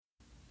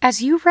As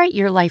you write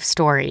your life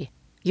story,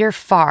 you're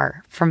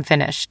far from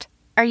finished.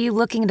 Are you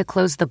looking to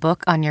close the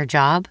book on your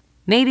job?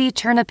 Maybe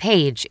turn a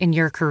page in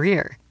your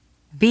career?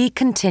 Be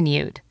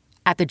continued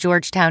at the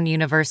Georgetown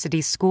University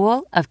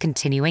School of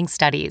Continuing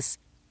Studies.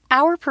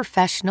 Our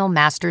professional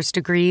master's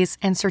degrees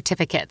and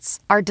certificates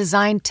are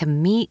designed to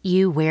meet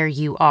you where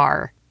you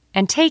are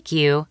and take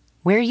you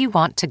where you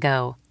want to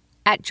go.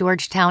 At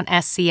Georgetown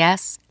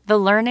SCS, the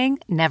learning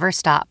never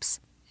stops,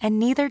 and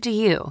neither do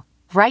you.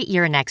 Write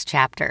your next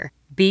chapter.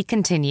 Be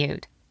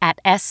continued at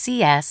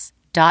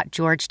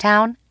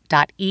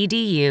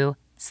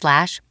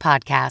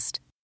scs.georgetown.edu/podcast.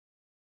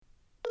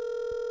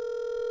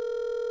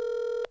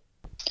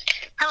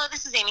 Hello,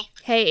 this is Amy.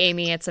 Hey,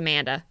 Amy, it's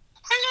Amanda.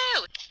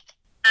 Hello.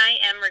 I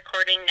am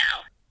recording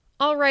now.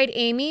 All right,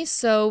 Amy,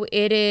 so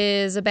it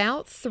is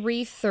about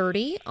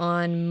 3:30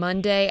 on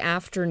Monday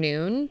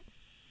afternoon.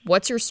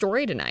 What's your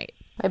story tonight?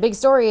 My big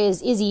story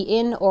is he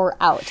in or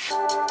out?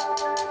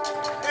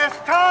 It's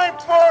time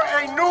for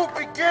a new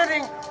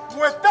beginning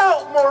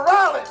without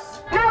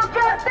Morales. No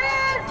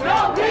justice!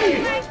 No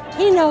peace!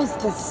 He knows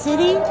the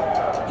city,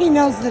 he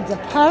knows the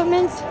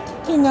departments,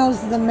 he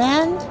knows the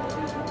men.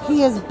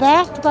 He is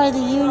backed by the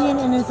union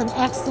and is an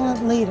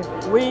excellent leader.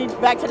 We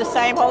back to the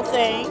same old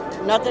thing.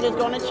 Nothing is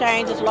going to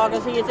change as long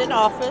as he is in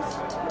office.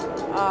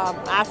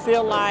 I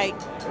feel like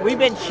we've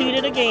been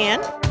cheated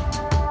again.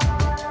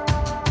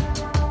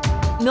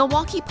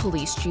 Milwaukee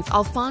Police Chief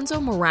Alfonso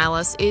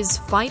Morales is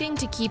fighting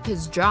to keep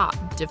his job,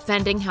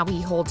 defending how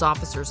he holds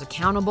officers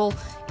accountable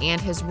and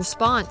his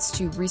response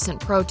to recent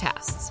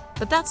protests.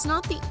 But that's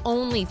not the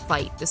only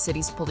fight the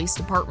city's police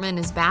department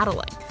is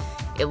battling.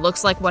 It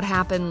looks like what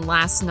happened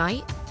last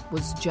night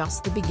was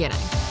just the beginning.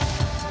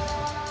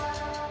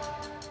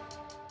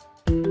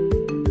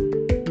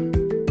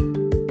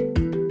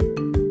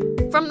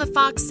 From the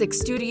Fox 6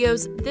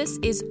 studios, this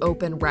is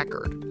Open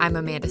Record. I'm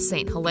Amanda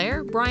St.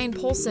 Hilaire. Brian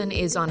Polson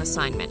is on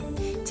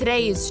assignment.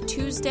 Today is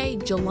Tuesday,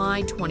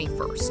 July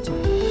 21st.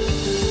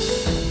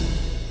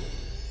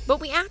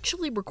 But we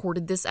actually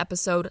recorded this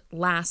episode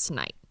last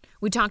night.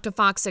 We talked to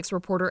Fox 6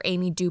 reporter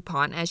Amy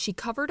Dupont as she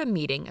covered a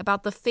meeting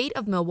about the fate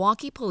of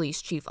Milwaukee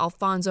Police Chief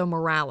Alfonso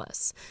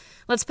Morales.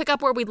 Let's pick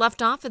up where we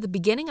left off at the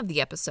beginning of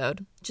the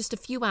episode, just a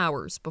few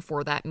hours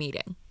before that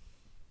meeting.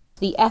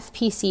 The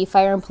FPC,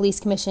 Fire and Police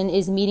Commission,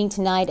 is meeting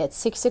tonight at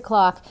 6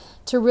 o'clock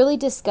to really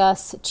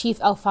discuss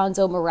Chief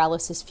Alfonso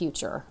Morales'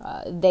 future.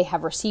 They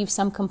have received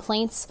some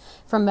complaints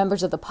from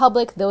members of the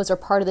public. Those are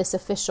part of this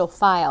official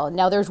file.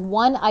 Now, there's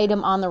one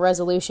item on the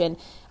resolution,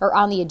 or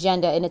on the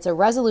agenda, and it's a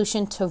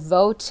resolution to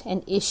vote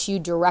and issue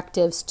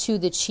directives to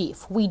the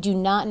chief. We do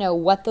not know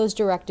what those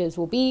directives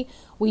will be.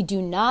 We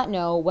do not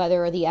know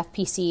whether the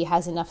FPC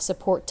has enough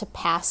support to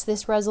pass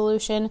this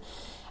resolution.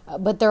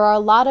 But there are a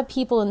lot of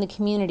people in the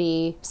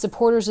community,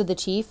 supporters of the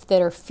chief,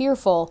 that are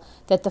fearful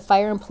that the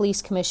Fire and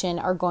Police Commission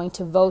are going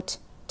to vote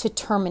to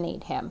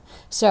terminate him.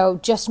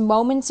 So just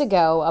moments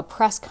ago, a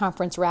press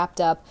conference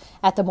wrapped up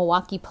at the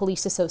Milwaukee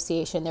Police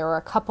Association. There were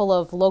a couple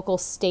of local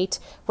state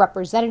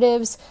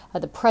representatives.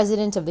 The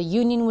president of the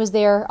union was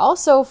there.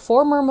 Also,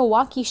 former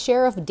Milwaukee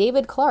Sheriff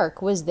David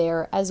Clark was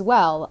there as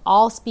well,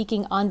 all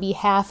speaking on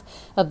behalf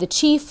of the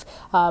chief,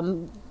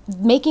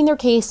 making their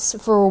case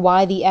for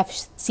why the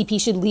FCP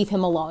should leave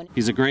him alone.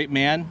 He's a great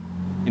man,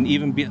 an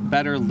even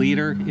better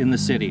leader in the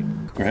city.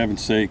 For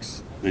heaven's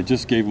sakes, they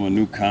just gave him a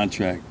new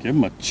contract. Give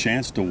him a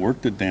chance to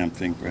work the damn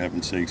thing, for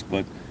heaven's sakes.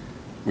 But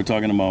we're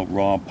talking about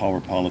raw power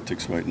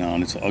politics right now,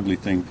 and it's an ugly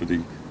thing for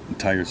the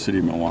entire city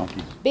of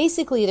Milwaukee.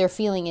 Basically, their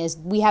feeling is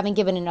we haven't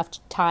given enough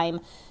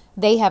time.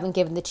 They haven't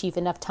given the chief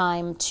enough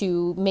time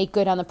to make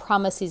good on the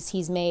promises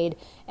he's made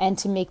and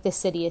to make the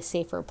city a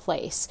safer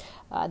place.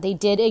 They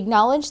did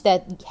acknowledge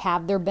that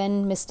have there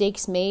been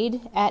mistakes made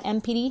at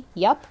MPD?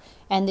 Yep.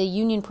 And the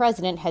union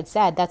president had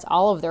said that's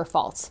all of their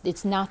faults.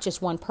 It's not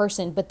just one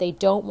person, but they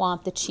don't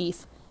want the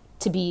chief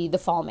to be the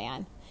fall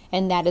man.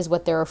 And that is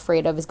what they're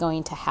afraid of is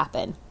going to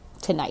happen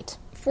tonight.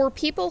 For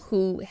people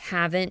who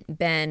haven't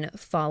been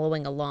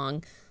following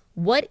along,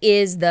 what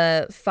is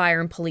the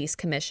Fire and Police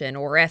Commission,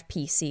 or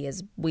FPC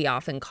as we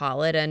often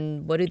call it,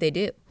 and what do they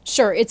do?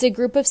 Sure, it's a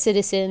group of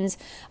citizens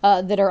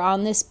that are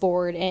on this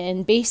board,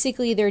 and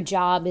basically their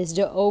job is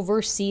to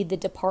oversee the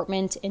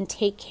department and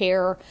take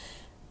care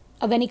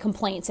of any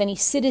complaints, any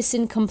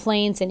citizen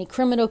complaints, any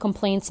criminal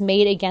complaints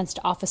made against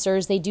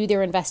officers. They do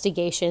their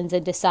investigations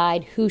and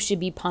decide who should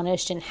be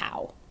punished and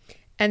how.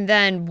 And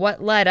then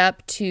what led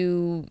up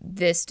to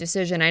this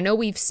decision? I know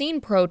we've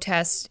seen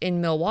protests in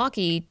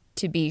Milwaukee,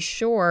 to be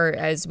sure,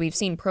 as we've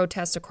seen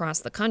protests across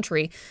the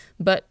country,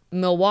 but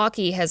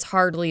Milwaukee has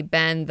hardly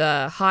been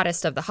the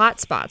hottest of the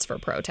hot spots for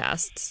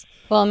protests.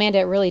 Well, Amanda,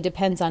 it really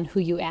depends on who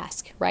you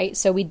ask, right?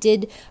 So we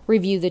did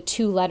review the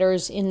 2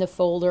 letters in the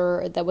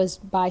folder that was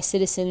by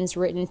citizens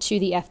written to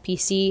the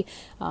FPC.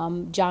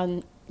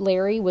 John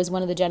Larry was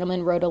one of the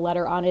gentlemen, wrote a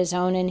letter on his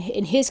own, and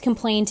his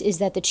complaint is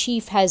that the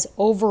chief has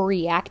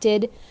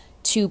overreacted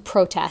to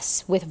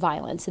protests with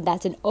violence, and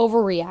that's an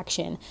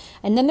overreaction.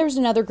 And then there's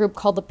another group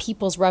called the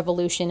People's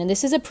Revolution, and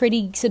this is a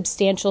pretty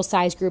substantial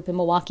size group in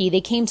Milwaukee.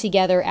 They came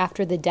together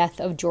after the death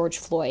of George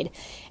Floyd,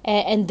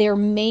 and their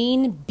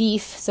main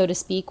beef, so to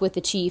speak, with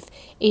the chief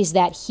is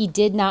that he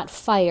did not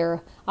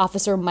fire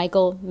Officer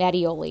Michael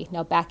Mattioli.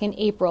 Now, back in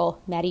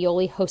April,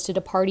 Mattioli hosted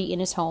a party in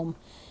his home.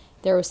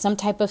 There was some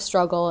type of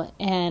struggle,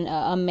 and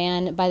a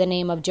man by the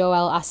name of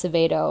Joel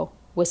Acevedo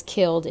was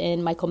killed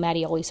in Michael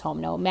Mattioli's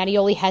home. No,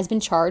 Mattioli has been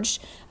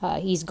charged.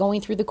 He's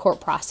going through the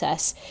court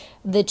process.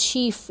 The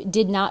chief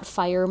did not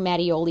fire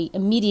Mattioli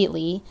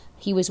immediately.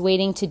 He was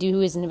waiting to do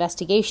his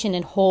investigation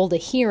and hold a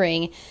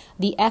hearing.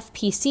 The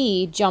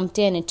FPC jumped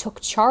in and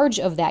took charge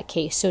of that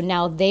case. So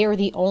now they are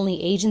the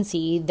only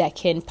agency that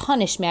can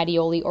punish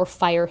Mattioli or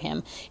fire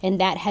him.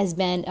 And that has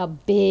been a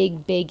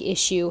big, big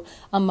issue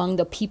among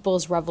the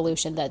People's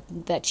Revolution,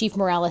 that Chief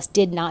Morales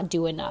did not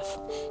do enough.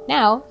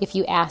 Now, if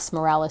you ask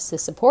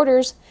Morales'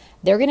 supporters,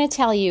 they're going to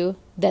tell you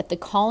that the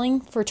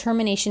calling for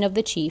termination of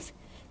the chief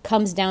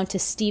comes down to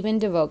Stephen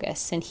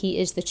DeVogus, and he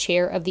is the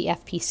chair of the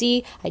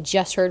FPC. I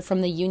just heard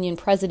from the union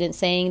president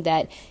saying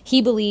that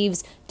he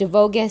believes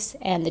DeVogus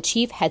and the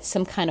chief had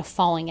some kind of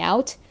falling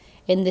out,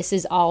 and this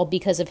is all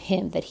because of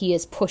him, that he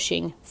is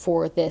pushing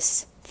for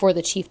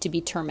the chief to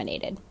be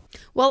terminated.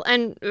 Well,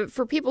 and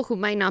for people who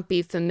might not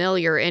be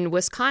familiar, in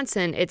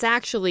Wisconsin, it's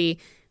actually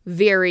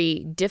very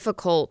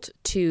difficult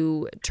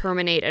to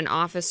terminate an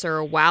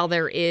officer while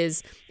there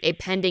is a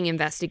pending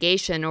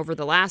investigation. Over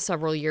the last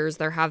several years,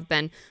 there have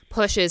been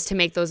pushes to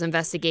make those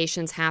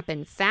investigations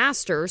happen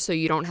faster so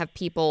you don't have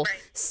people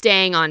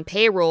staying on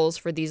payrolls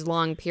for these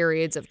long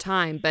periods of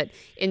time. But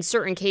in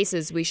certain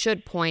cases, we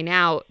should point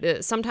out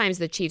that sometimes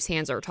the chief's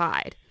hands are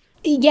tied.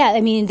 Yeah, I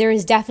mean, there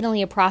is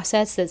definitely a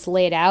process that's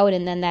laid out,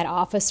 and then that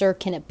officer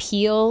can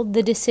appeal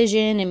the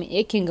decision. I mean,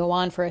 it can go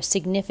on for a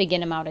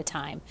significant amount of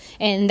time,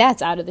 and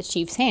that's out of the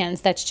chief's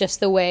hands. That's just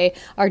the way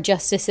our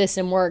justice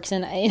system works,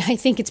 and I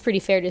think it's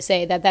pretty fair to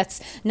say that that's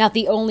not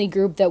the only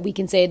group that we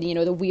can say,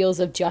 the wheels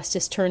of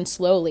justice turn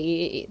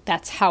slowly.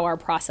 That's how our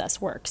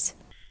process works.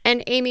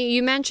 And Amy,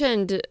 you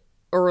mentioned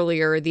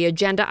earlier, the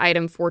agenda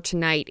item for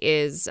tonight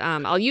is,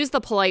 I'll use the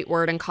polite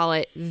word and call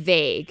it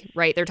vague,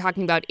 right? They're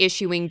talking about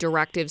issuing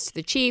directives to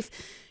the chief.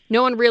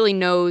 No one really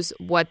knows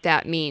what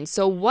that means.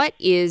 So what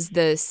is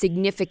the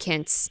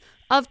significance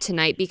of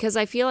tonight? Because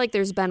I feel like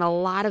there's been a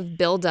lot of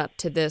buildup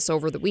to this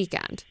over the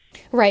weekend.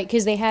 Right,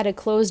 because they had a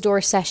closed-door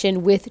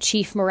session with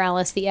Chief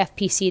Morales, the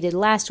FPC did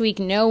last week.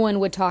 No one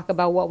would talk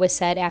about what was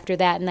said after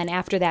that, and then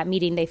after that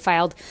meeting, they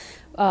filed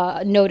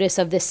notice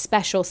of this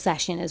special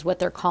session is what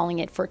they're calling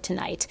it for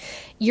tonight.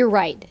 You're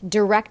right.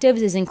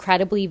 Directives is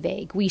incredibly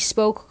vague. We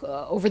spoke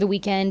over the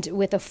weekend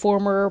with a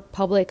former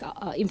public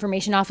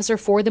information officer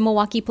for the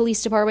Milwaukee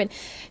Police Department.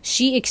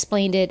 She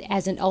explained it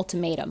as an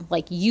ultimatum,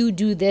 like you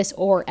do this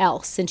or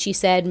else. And she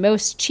said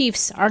most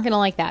chiefs aren't going to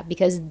like that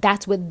because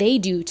that's what they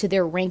do to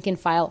their rank and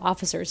file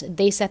officers.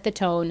 They set the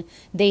tone,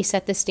 they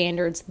set the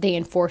standards, they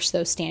enforce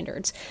those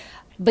standards.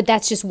 But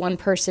that's just one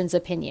person's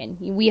opinion.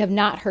 We have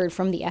not heard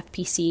from the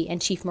FPC, and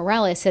Chief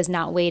Morales has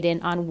not weighed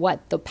in on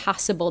what the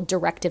possible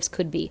directives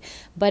could be.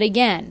 But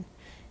again,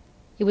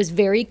 it was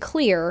very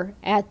clear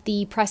at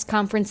the press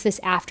conference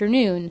this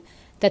afternoon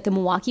that the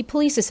Milwaukee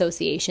Police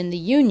Association, the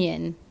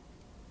union,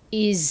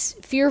 is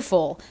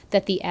fearful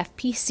that the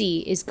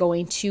FPC is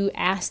going to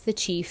ask the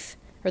chief,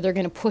 or they're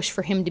going to push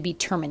for him to be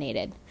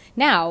terminated.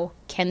 Now,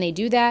 can they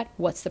do that?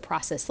 What's the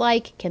process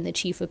like? Can the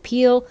chief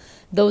appeal?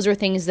 Those are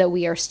things that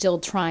we are still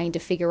trying to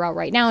figure out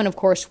right now. And of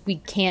course, we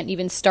can't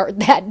even start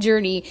that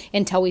journey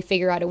until we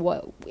figure out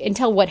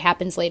what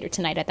happens later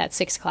tonight at that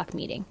 6:00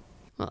 meeting.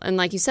 Well, and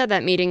like you said,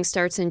 that meeting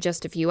starts in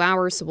just a few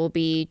hours, so we'll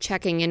be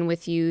checking in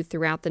with you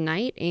throughout the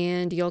night,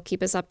 and you'll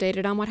keep us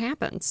updated on what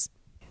happens.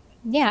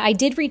 Yeah, I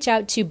did reach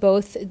out to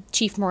both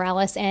Chief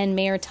Morales and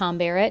Mayor Tom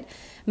Barrett.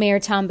 Mayor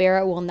Tom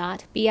Barrett will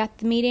not be at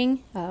the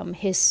meeting.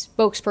 His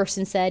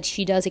spokesperson said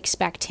she does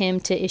expect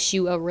him to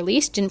issue a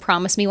release. Didn't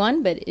promise me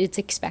one, but it's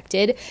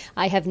expected.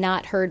 I have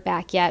not heard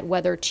back yet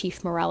whether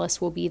Chief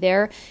Morales will be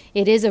there.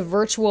 It is a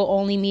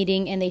virtual-only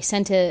meeting, and they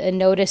sent a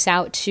notice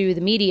out to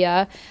the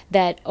media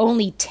that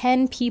only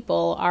 10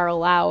 people are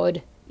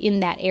allowed in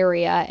that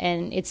area,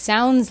 and it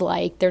sounds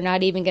like they're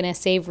not even going to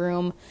save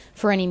room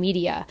for any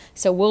media.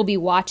 So we'll be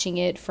watching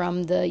it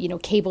from the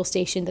cable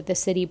station that the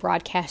city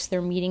broadcasts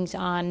their meetings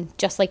on,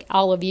 just like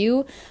all of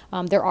you.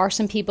 There are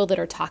some people that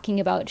are talking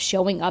about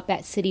showing up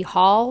at City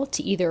Hall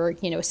to either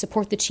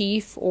support the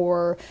chief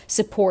or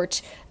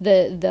support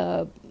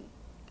the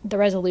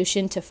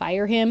resolution to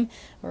fire him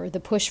or the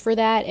push for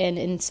that.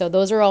 And so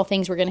those are all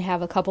things we're going to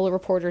have a couple of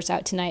reporters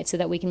out tonight so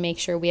that we can make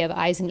sure we have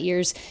eyes and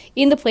ears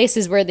in the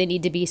places where they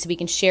need to be so we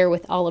can share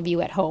with all of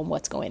you at home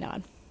what's going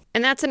on.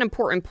 And that's an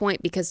important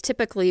point because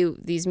typically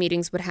these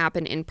meetings would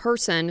happen in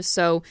person.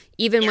 So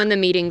even when the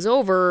meeting's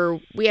over,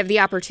 we have the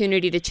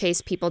opportunity to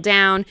chase people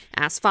down,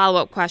 ask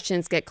follow-up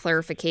questions, get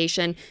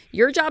clarification.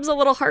 Your job's a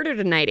little harder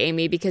tonight,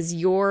 Amy, because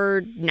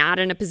you're not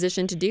in a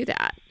position to do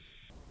that.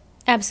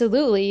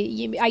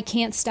 Absolutely. I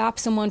can't stop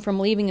someone from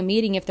leaving a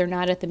meeting if they're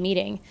not at the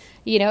meeting,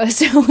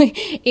 so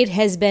it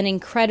has been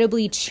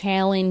incredibly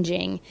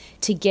challenging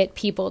to get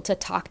people to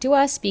talk to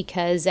us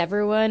because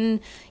everyone,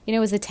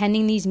 is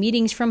attending these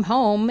meetings from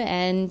home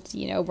and,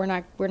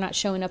 we're not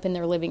showing up in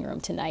their living room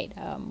tonight.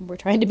 We're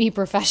trying to be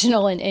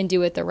professional and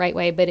do it the right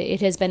way, but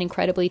it has been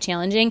incredibly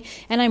challenging.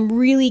 And I'm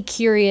really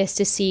curious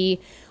to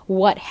see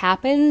what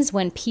happens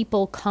when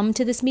people come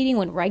to this meeting,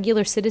 when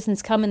regular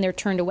citizens come and they're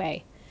turned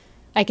away.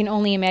 I can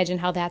only imagine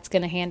how that's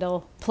going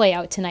to play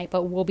out tonight,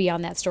 but we'll be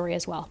on that story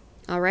as well.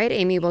 All right,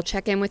 Amy, we'll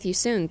check in with you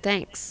soon.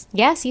 Thanks.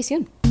 Yeah, see you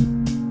soon.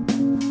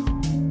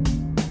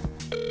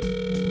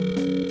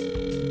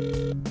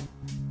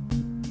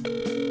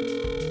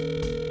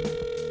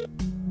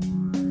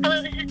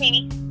 Hello, this is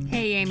Amy.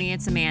 Hey, Amy,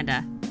 it's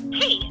Amanda.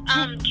 Hey,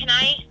 can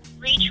I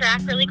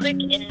retrack really quick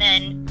and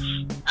then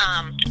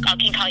I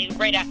can call you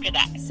right after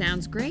that?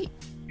 Sounds great.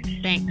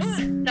 Thanks.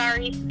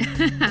 Sorry.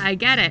 I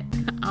get it.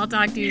 I'll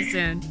talk to you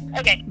soon.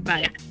 Okay.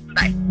 Bye. Yeah.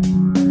 Bye.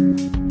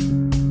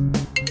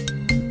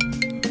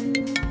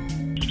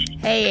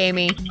 Hey,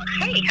 Amy.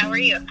 Hey, how are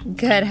you?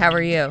 Good. How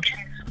are you?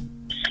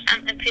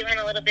 I'm feeling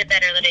a little bit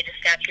better that I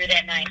just got through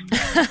that night.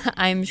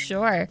 I'm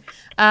sure.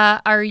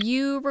 Are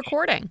you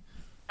recording?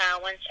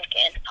 1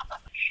 second.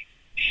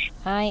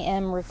 I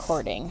am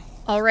recording.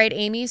 All right,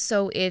 Amy,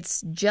 so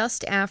it's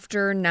just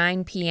after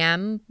 9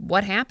 p.m.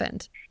 What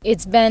happened?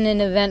 It's been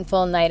an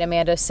eventful night,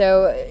 Amanda.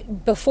 So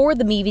before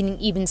the meeting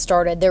even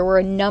started, there were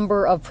a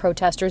number of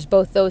protesters,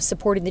 both those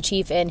supporting the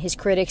chief and his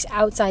critics,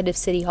 outside of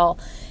City Hall.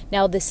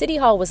 Now, the City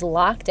Hall was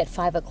locked at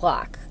 5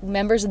 o'clock.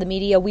 Members of the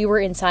media, we were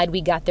inside. We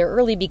got there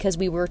early because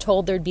we were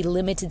told there'd be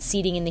limited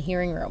seating in the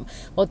hearing room.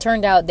 Well, it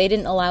turned out they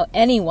didn't allow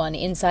anyone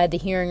inside the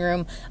hearing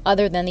room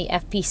other than the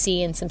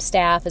FPC and some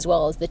staff, as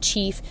well as the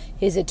chief,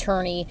 his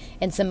attorney,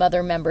 and some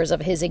other members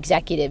of his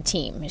executive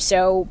team.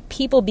 So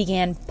people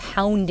began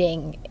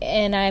pounding,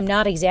 and I'm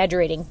not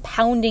exaggerating,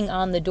 pounding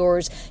on the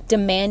doors,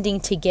 demanding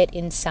to get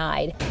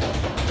inside.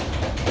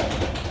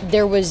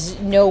 There was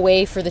no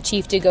way for the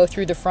chief to go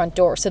through the front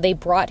door, so they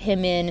brought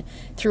him in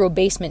through a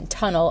basement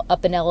tunnel,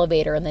 up an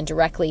elevator, and then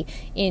directly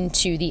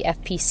into the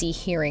FPC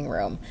hearing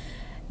room.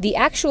 The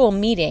actual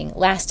meeting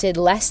lasted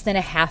less than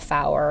a half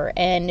hour,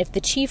 and if the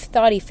chief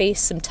thought he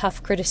faced some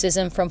tough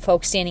criticism from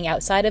folks standing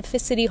outside of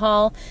City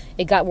Hall,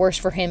 it got worse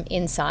for him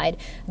inside.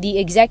 The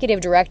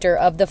executive director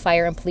of the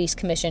Fire and Police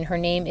Commission, her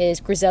name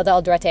is Griselda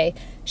Aldrete,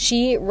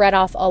 she read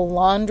off a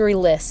laundry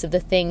list of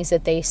the things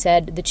that they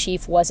said the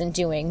chief wasn't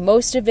doing,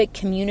 most of it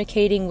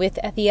communicating with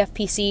the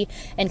FPC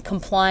and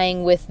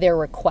complying with their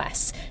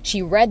requests.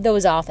 She read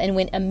those off and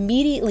went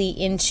immediately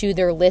into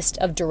their list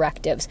of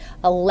directives,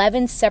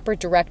 11 separate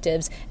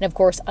directives. And of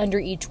course, under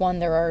each one,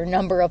 there are a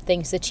number of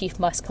things the chief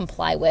must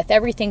comply with.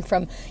 Everything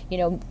from,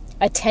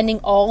 attending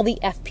all the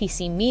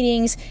FPC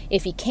meetings.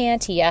 If he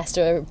can't, he has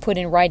to put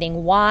in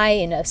writing why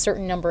in a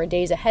certain number of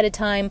days ahead of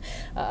time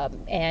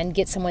and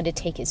get someone to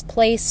take his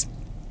place.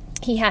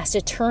 He has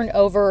to turn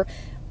over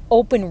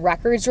open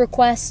records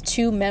requests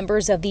to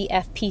members of the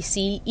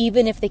FPC,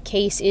 even if the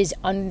case is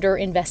under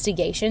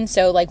investigation.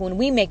 So like when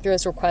we make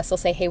those requests, they'll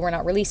say, hey, we're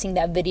not releasing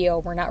that video,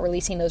 we're not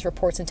releasing those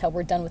reports until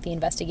we're done with the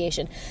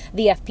investigation.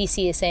 The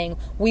FPC is saying,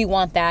 we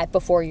want that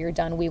before you're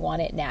done, we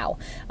want it now.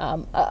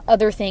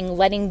 Other thing,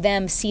 letting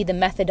them see the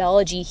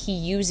methodology he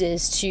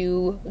uses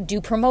to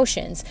do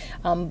promotions,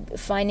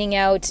 finding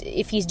out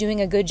if he's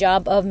doing a good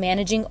job of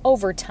managing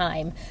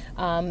overtime,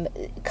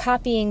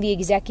 copying the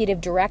executive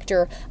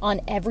director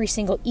on every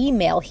single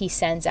email he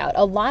sends out.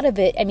 A lot of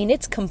it,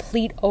 it's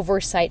complete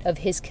oversight of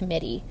his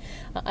committee.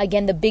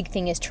 Again, the big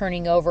thing is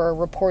turning over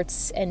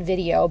reports and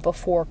video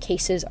before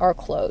cases are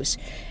closed.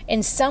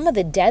 And some of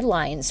the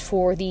deadlines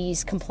for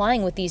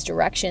complying with these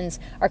directions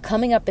are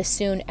coming up as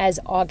soon as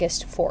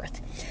August 4th.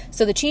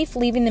 So the chief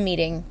leaving the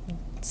meeting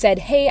said,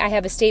 hey, I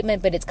have a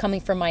statement, but it's coming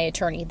from my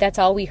attorney. That's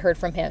all we heard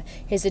from him.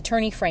 His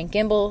attorney, Frank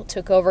Gimbel,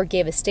 took over,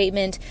 gave a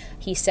statement.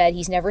 He said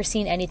he's never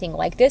seen anything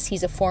like this.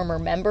 He's a former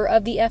member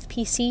of the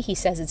FPC. He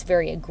says it's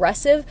very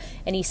aggressive,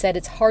 and he said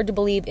it's hard to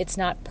believe it's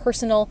not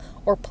personal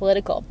or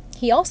political.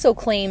 He also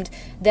claimed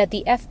that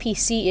the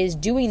FPC is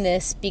doing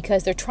this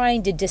because they're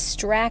trying to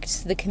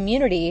distract the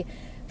community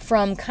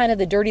from kind of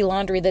the dirty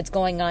laundry that's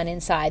going on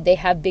inside. They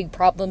have big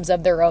problems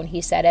of their own,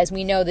 he said. As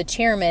we know, the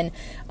chairman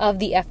of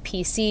the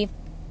FPC,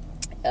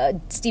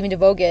 Stephen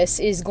DeVogus,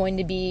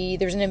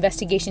 there's an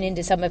investigation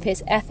into some of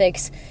his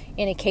ethics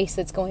in a case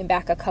that's going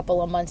back a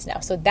couple of months now.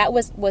 So that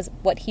was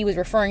what he was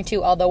referring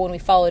to, although when we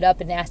followed up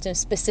and asked him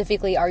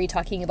specifically, are you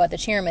talking about the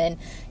chairman?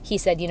 He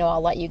said, I'll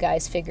let you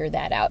guys figure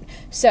that out.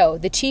 So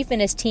the chief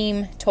and his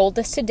team told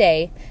us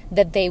today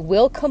that they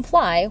will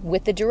comply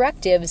with the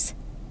directives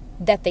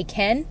that they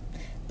can,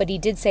 but he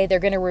did say they're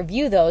going to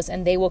review those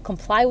and they will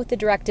comply with the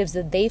directives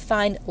that they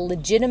find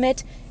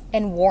legitimate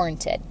and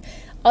warranted.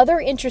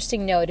 Other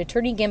interesting note,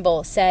 Attorney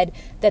Gimbel said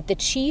that the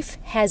chief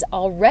has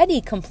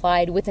already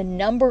complied with a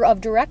number of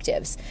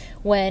directives.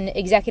 When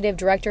Executive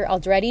Director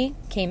Aldrete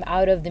came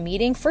out of the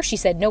meeting, first she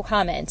said no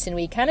comments, and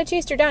we kind of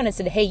chased her down and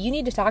said, hey, you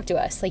need to talk to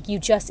us. Like, you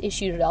just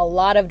issued a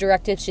lot of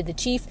directives to the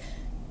chief.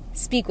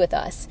 speak with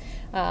us.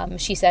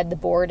 She said the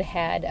board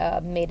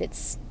had made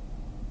its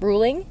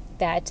ruling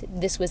that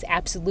this was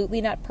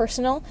absolutely not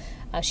personal.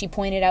 She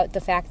pointed out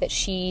the fact that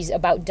she's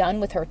about done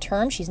with her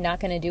term. She's not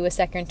going to do a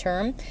second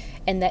term,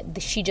 and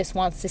that she just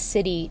wants the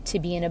city to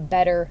be in a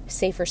better,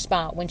 safer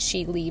spot when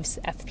she leaves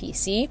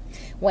FPC.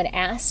 When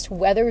asked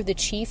whether the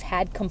chief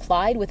had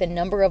complied with a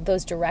number of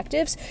those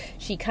directives,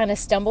 she kind of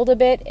stumbled a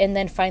bit and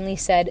then finally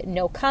said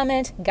no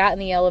comment, got in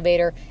the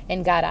elevator,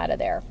 and got out of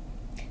there.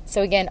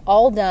 So again,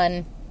 all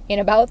done in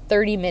about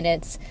 30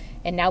 minutes,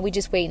 and now we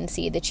just wait and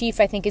see. The chief,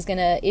 I think, is going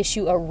to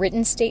issue a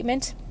written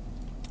statement.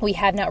 We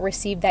have not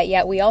received that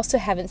yet. We also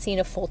haven't seen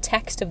a full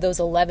text of those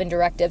 11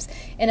 directives.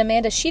 And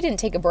Amanda, she didn't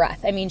take a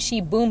breath. I mean, she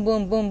boom,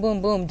 boom, boom,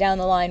 boom, boom, down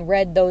the line,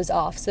 read those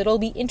off. So it'll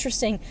be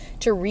interesting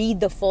to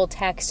read the full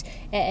text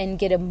and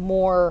get a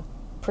more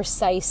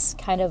precise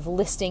kind of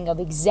listing of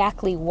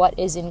exactly what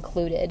is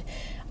included.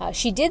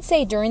 She did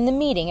say during the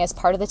meeting, as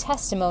part of the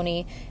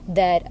testimony,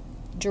 that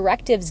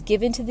directives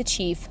given to the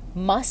chief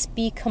must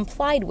be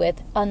complied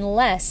with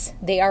unless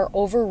they are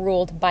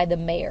overruled by the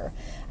mayor.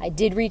 I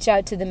did reach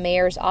out to the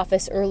mayor's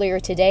office earlier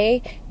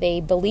today.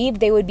 They believed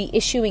they would be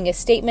issuing a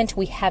statement.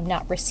 We have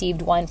not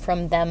received one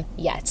from them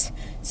yet.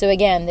 So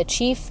again, the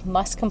chief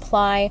must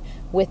comply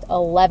with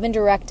 11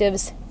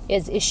 directives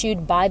as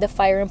issued by the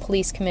Fire and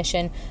Police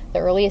Commission, the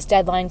earliest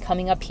deadline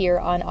coming up here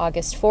on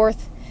August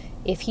 4th.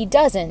 If he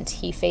doesn't,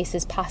 he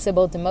faces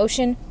possible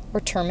demotion or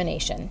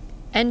termination.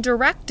 And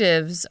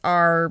directives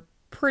are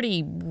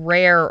pretty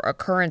rare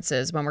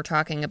occurrences when we're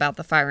talking about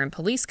the Fire and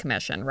Police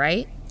Commission,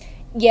 right?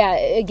 Yeah,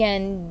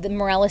 again, the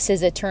Morales'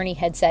 attorney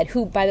had said,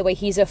 who, by the way,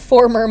 he's a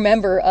former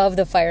member of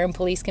the Fire and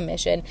Police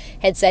Commission,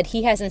 had said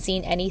he hasn't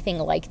seen anything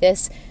like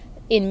this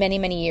in many,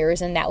 many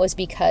years, and that was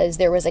because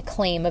there was a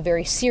claim, a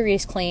very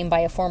serious claim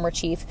by a former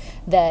chief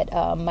that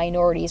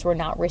minorities were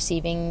not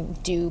receiving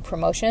due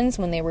promotions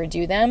when they were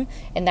due them,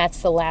 and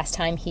that's the last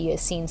time he has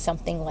seen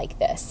something like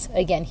this.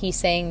 Again, he's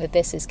saying that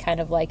this is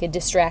kind of like a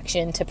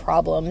distraction to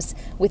problems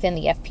within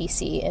the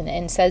FPC,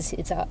 and says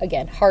it's,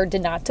 again, hard to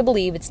not to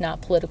believe it's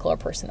not political or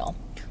personal.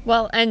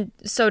 Well, and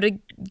so to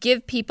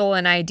give people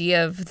an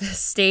idea of the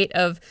state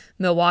of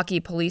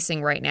Milwaukee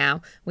policing right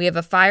now, we have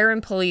a Fire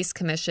and Police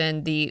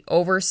Commission, the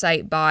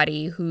oversight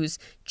body, whose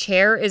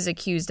chair is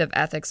accused of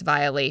ethics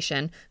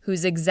violation,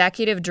 whose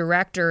executive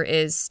director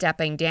is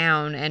stepping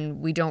down, and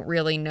we don't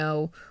really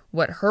know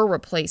what her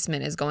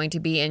replacement is going to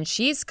be, and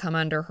she's come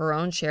under her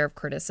own share of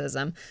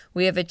criticism.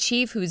 We have a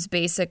chief who's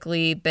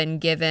basically been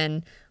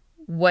given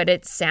what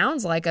it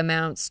sounds like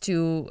amounts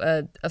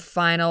to a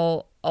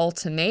final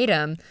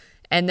ultimatum.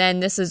 And then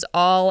this is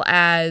all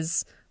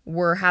as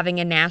we're having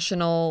a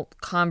national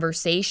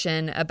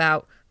conversation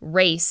about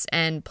race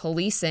and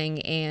policing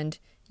and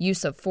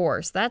use of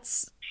force.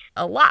 That's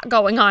a lot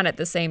going on at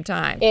the same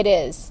time. It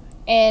is.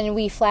 And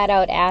we flat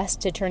out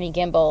asked Attorney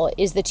Gimbel,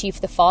 is the chief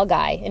the fall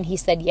guy? And he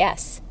said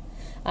yes.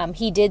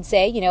 He did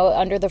say,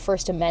 under the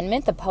First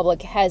Amendment, the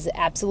public has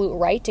absolute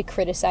right to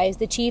criticize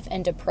the chief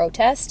and to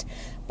protest.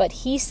 But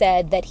he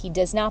said that he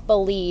does not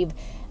believe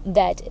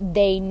that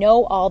they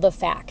know all the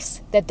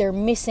facts, that they're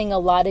missing a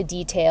lot of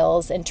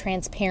details and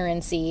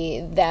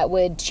transparency that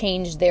would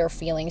change their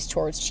feelings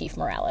towards Chief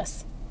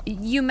Morales.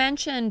 You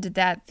mentioned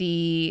that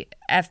the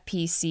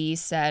FPC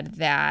said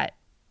that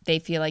they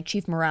feel like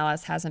Chief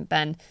Morales hasn't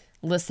been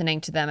listening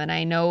to them. And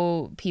I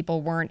know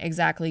people weren't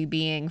exactly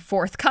being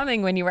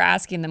forthcoming when you were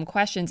asking them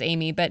questions,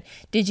 Amy, but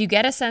did you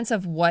get a sense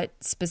of what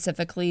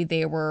specifically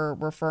they were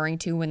referring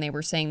to when they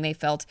were saying they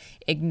felt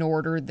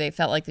ignored or they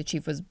felt like the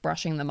chief was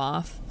brushing them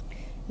off?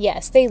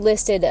 Yes, they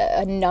listed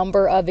a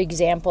number of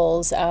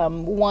examples.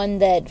 One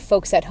that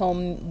folks at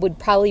home would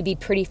probably be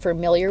pretty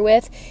familiar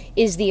with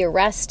is the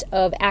arrest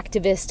of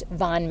activist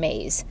Von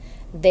Mays.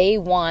 They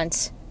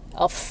want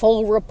a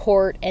full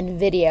report and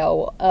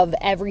video of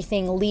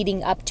everything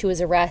leading up to his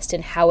arrest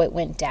and how it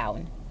went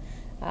down.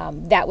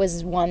 That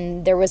was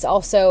one. There was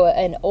also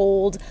an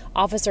old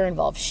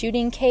officer-involved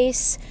shooting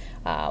case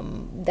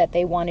that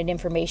they wanted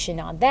information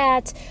on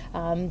that.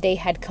 They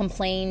had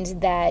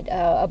complained that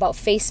about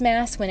face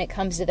masks when it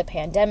comes to the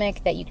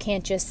pandemic, that you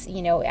can't just,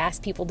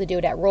 ask people to do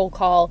it at roll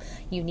call.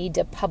 You need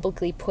to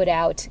publicly put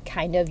out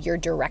kind of your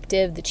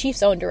directive, the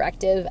chief's own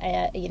directive,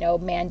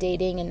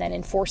 mandating and then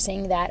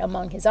enforcing that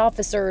among his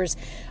officers.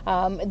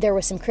 There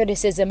was some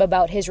criticism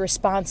about his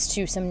response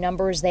to some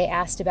numbers they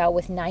asked about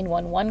with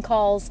 911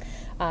 calls.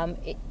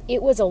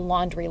 It was a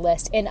laundry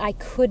list, and I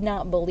could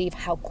not believe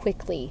how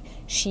quickly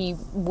she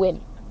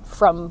went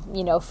from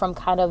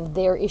kind of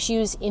their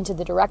issues into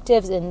the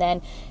directives. And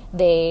then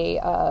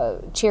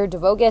Chair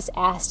DeVogus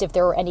asked if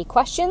there were any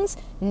questions.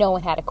 No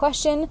one had a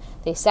question.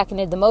 They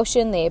seconded the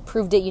motion. They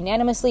approved it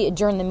unanimously,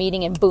 adjourned the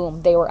meeting, and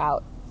boom, they were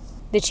out.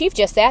 The chief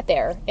just sat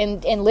there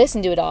and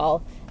listened to it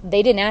all.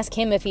 They didn't ask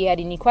him if he had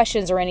any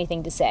questions or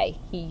anything to say.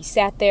 He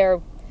sat there.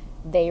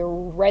 They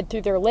read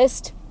through their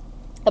list,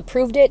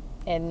 approved it,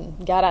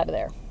 and got out of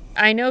there.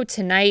 I know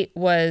tonight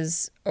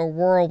was a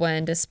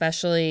whirlwind,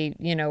 especially,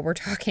 we're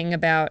talking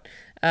about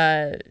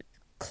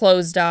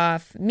closed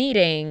off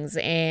meetings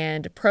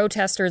and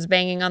protesters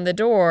banging on the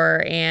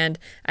door. And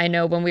I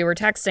know when we were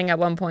texting at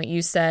one point,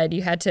 you said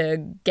you had to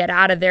get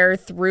out of there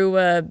through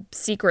a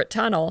secret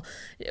tunnel.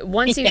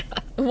 Once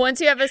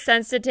you have a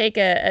sense to take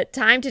a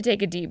time to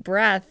take a deep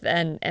breath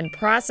and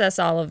process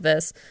all of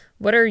this,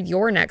 what are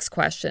your next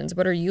questions?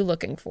 What are you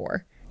looking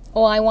for?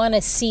 Oh, I want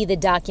to see the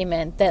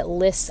document that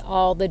lists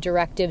all the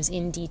directives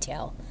in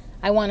detail.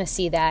 I want to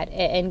see that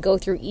and go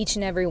through each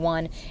and every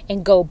one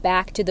and go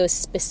back to those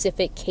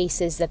specific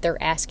cases that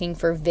they're asking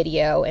for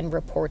video and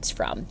reports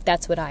from.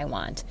 That's what I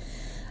want.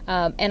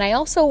 And I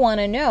also want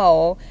to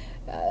know,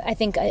 I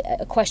think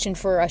a question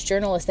for us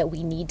journalists that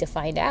we need to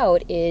find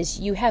out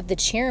is, you have the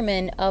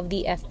chairman of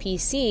the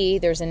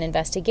FPC, there's an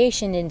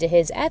investigation into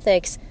his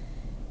ethics.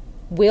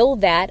 Will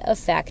that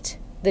affect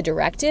the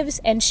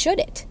directives, and should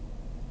it?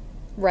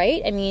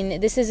 Right? I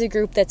mean, this is a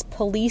group that's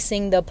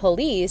policing the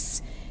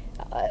police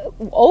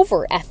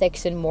over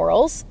ethics and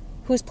morals.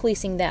 Who's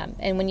policing them?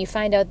 And when you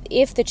find out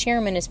if the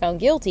chairman is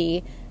found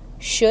guilty,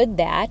 should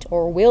that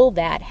or will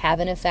that have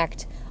an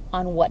effect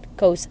on what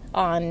goes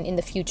on in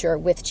the future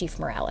with Chief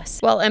Morales?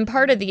 Well, and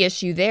part of the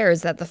issue there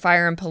is that the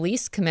Fire and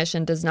Police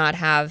Commission does not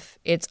have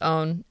its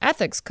own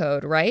ethics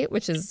code, right?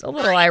 Which is a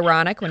little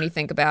ironic when you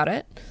think about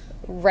it.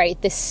 Right.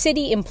 The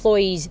city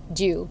employees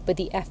do, but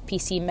the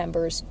FPC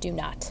members do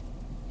not.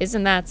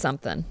 Isn't that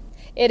something?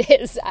 It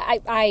is.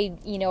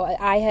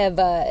 I have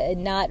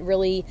not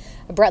really.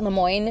 Brett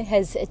Lemoyne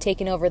has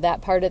taken over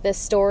that part of this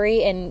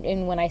story,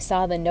 and when I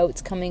saw the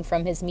notes coming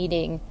from his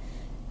meeting,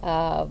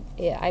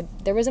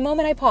 there was a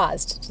moment I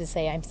paused to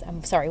say,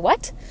 "I'm sorry,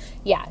 what?"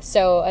 Yeah.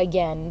 So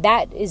again,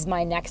 that is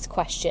my next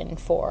question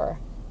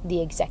for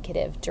the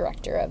executive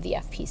director of the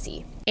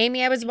FPC.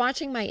 Amy, I was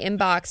watching my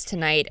inbox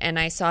tonight, and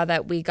I saw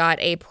that we got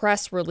a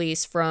press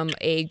release from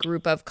a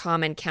group of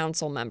Common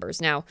Council members.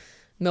 Now,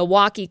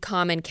 Milwaukee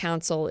Common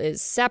Council is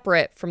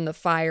separate from the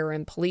Fire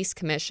and Police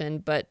Commission,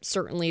 but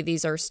certainly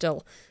these are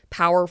still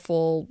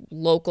powerful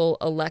local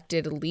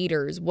elected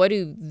leaders. What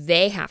do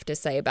they have to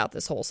say about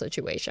this whole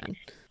situation?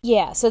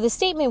 Yeah, so the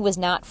statement was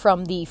not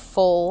from the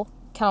full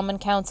Common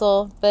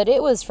Council, but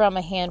it was from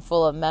a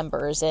handful of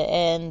members,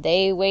 and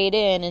they weighed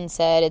in and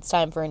said it's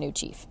time for a new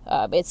chief.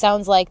 It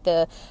sounds like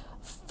the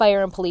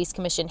Fire and Police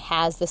Commission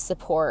has the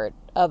support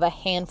of a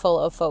handful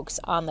of folks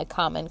on the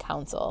Common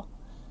Council.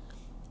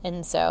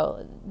 And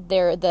so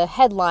the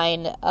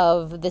headline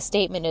of the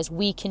statement is,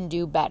 "We can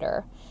do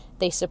better."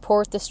 They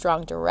support the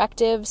strong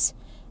directives.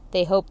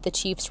 They hope the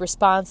chief's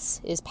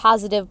response is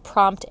positive,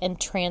 prompt, and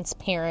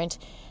transparent.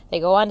 They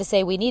go on to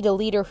say, "We need a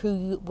leader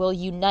who will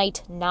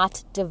unite,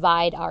 not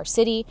divide our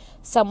city,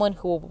 someone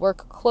who will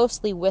work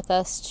closely with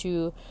us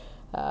to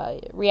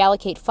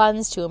reallocate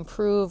funds to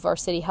improve our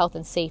city health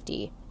and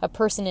safety, a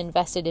person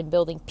invested in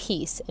building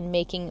peace and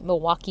making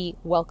Milwaukee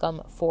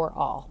welcome for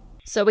all."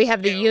 So we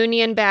have the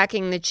union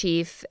backing the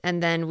chief,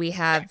 and then we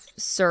have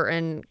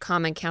certain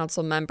Common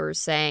Council members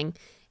saying,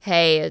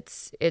 hey,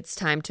 it's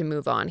time to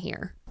move on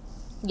here.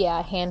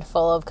 Yeah, a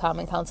handful of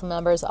Common Council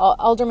members.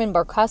 Alderman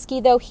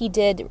Barkowski, though, he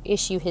did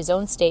issue his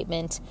own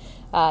statement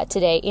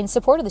today in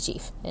support of the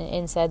chief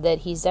and said that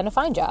he's done a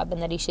fine job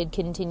and that he should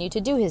continue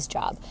to do his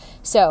job.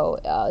 So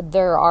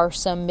there are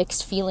some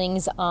mixed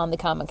feelings on the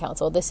Common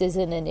Council. This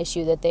isn't an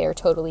issue that they are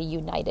totally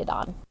united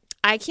on.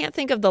 I can't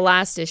think of the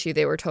last issue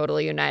they were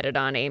totally united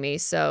on, Amy,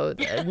 so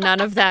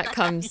none of that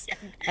comes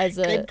as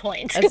a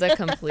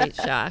complete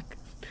shock.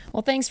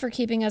 Well, thanks for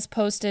keeping us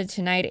posted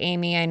tonight,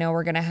 Amy. I know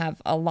we're going to have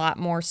a lot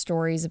more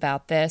stories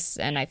about this,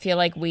 and I feel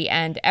like we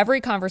end every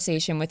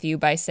conversation with you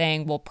by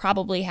saying we'll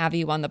probably have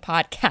you on the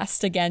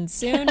podcast again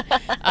soon,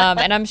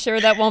 and I'm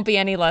sure that won't be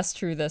any less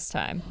true this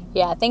time.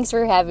 Yeah, thanks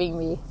for having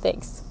me.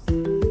 Thanks.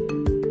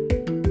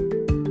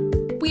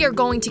 We are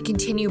going to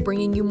continue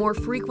bringing you more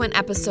frequent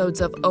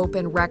episodes of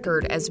Open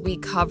Record as we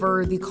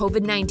cover the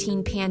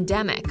COVID-19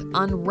 pandemic,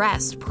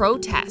 unrest,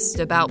 protest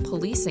about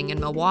policing in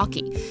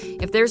Milwaukee.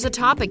 If there's a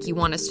topic you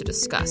want us to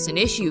discuss, an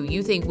issue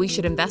you think we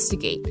should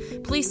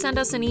investigate, please send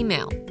us an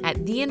email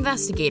at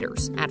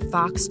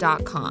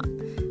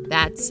theinvestigators@fox.com.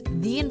 That's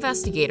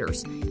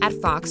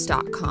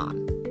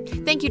theinvestigators@fox.com.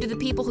 Thank you to the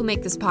people who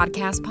make this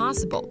podcast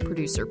possible: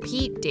 producer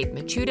Pete, Dave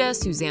Machuda,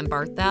 Suzanne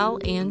Barthel,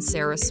 and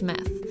Sarah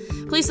Smith.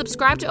 Please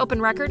subscribe to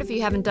Open Record if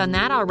you haven't done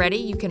that already.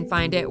 You can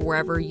find it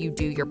wherever you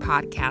do your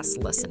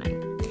podcast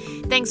listening.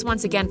 Thanks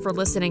once again for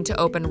listening to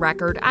Open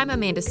Record. I'm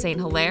Amanda St.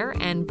 Hilaire,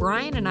 and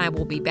Brian and I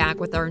will be back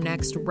with our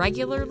next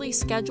regularly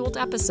scheduled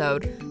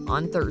episode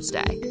on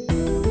Thursday.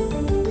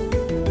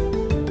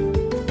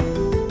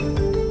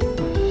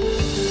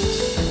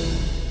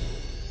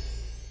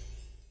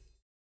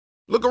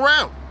 Look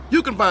around.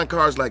 You can find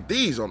cars like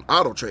these on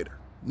AutoTrader.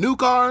 New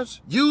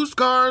cars, used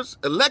cars,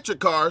 electric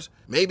cars,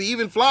 maybe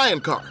even flying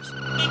cars.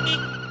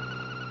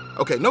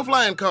 Okay, no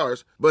flying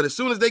cars, but as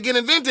soon as they get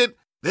invented,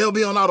 they'll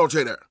be on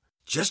AutoTrader.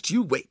 Just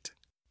you wait.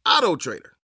 AutoTrader.